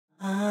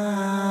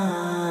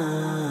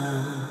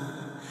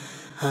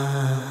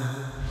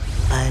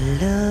I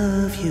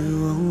love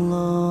you, Allah.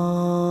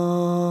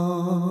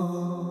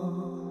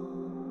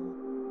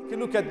 If you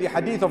look at the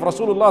hadith of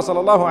Rasulullah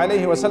sallallahu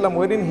alayhi wasallam,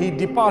 wherein he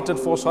departed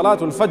for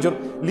Salatul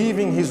Fajr,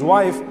 leaving his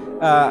wife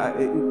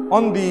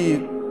on the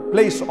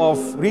place of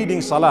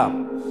reading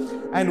Salah.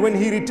 And when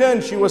he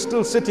returned, she was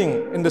still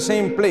sitting in the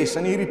same place.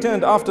 And he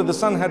returned after the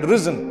sun had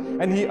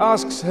risen. And he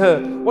asks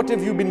her, what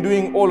have you been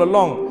doing all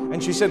along?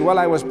 And she said, well,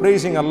 I was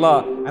praising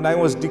Allah and I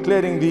was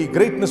declaring the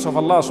greatness of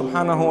Allah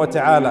subhanahu wa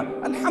ta'ala.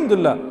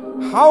 Alhamdulillah.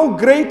 How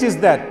great is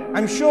that?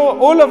 I'm sure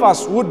all of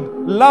us would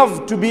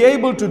love to be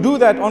able to do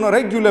that on a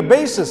regular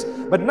basis.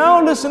 But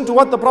now listen to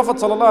what the Prophet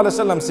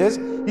ﷺ says.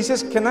 He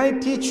says, can I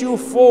teach you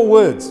 4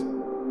 words?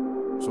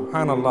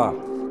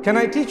 Subhanallah. Can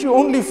I teach you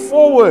only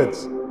 4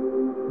 words?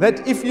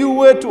 That if you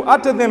were to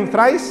utter them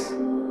thrice,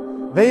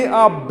 they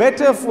are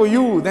better for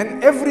you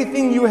than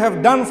everything you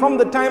have done from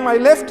the time I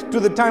left to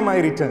the time I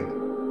returned.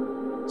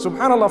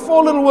 Subhanallah,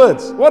 4 little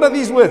words. What are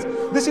these words?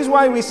 This is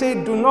why we say,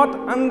 do not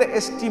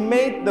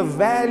underestimate the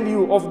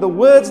value of the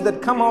words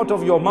that come out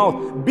of your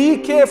mouth. Be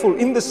careful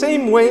in the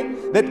same way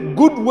that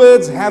good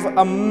words have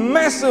a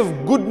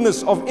massive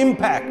goodness of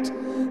impact.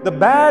 The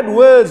bad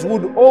words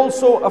would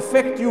also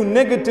affect you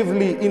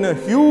negatively in a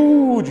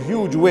huge,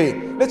 huge way.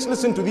 Let's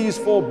listen to these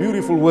 4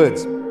 beautiful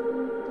words.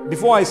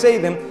 Before I say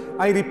them,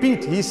 I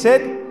repeat, he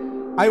said,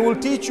 I will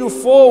teach you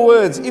 4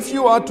 words. If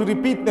you are to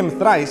repeat them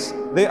thrice,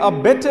 they are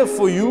better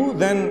for you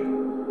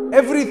than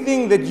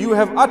everything that you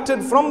have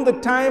uttered from the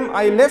time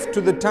I left to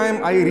the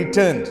time I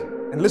returned.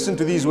 And listen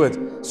to these words.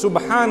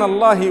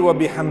 Subhanallah wa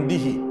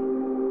bihamdihi.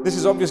 This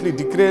is obviously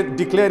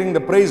declaring the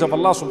praise of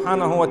Allah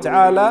subhanahu wa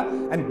ta'ala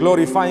and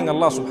glorifying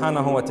Allah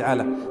subhanahu wa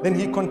ta'ala. Then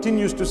he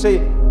continues to say,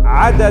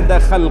 Adada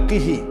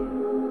Khalqihi.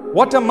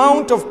 What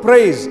amount of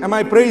praise am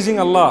I praising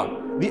Allah?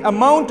 The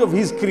amount of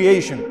His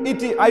creation.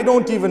 I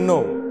don't even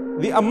know.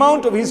 The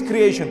amount of His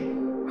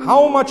creation.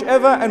 How much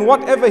ever and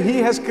whatever He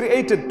has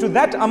created, to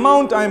that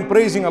amount I am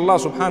praising Allah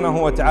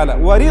subhanahu wa ta'ala.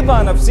 Wa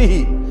Rida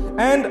Nafsihi.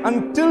 And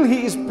until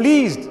He is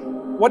pleased,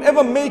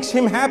 whatever makes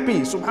Him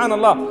happy,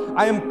 subhanallah,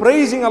 I am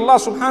praising Allah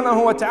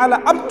subhanahu wa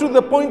ta'ala up to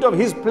the point of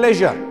His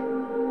pleasure.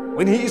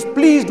 When He is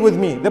pleased with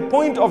me, the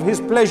point of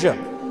His pleasure.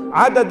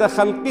 Adada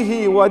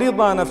Khalqihi wa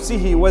Rida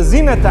Nafsihi wa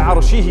Zinata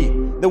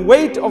Arshihi. The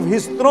weight of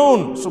His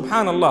throne,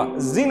 subhanallah.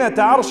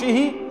 Zinata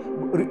Arshihi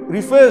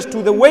refers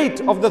to the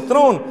weight of the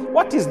throne.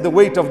 What is the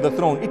weight of the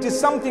throne? It is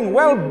something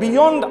well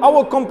beyond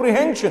our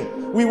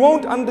comprehension. We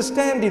won't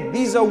understand it.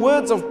 These are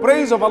words of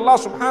praise of Allah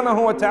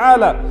subhanahu wa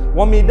ta'ala.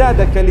 Wa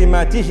Midada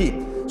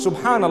Kalimatihi.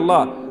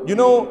 Subhanallah. You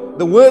know,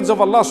 the words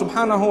of Allah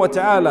subhanahu wa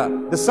ta'ala,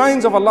 the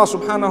signs of Allah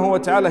subhanahu wa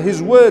ta'ala,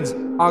 His words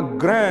are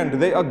grand,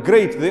 they are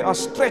great, they are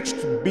stretched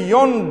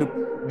beyond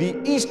the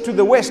east to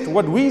the west.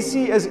 What we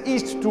see as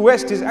east to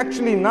west is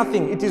actually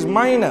nothing. It is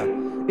minor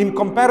in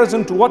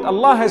comparison to what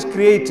Allah has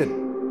created.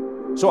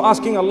 So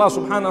asking Allah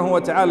subhanahu wa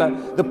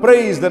ta'ala, the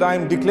praise that I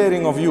am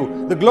declaring of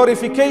you, the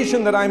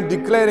glorification that I am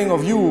declaring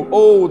of you,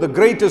 oh, the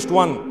greatest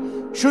one,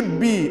 should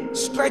be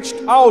stretched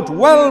out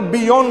well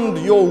beyond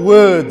your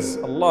words.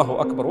 Allahu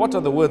Akbar. What are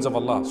the words of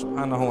Allah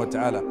subhanahu wa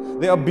ta'ala?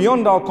 They are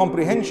beyond our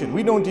comprehension.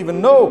 We don't even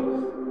know.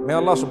 May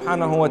Allah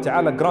subhanahu wa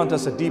ta'ala grant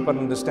us a deeper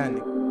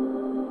understanding.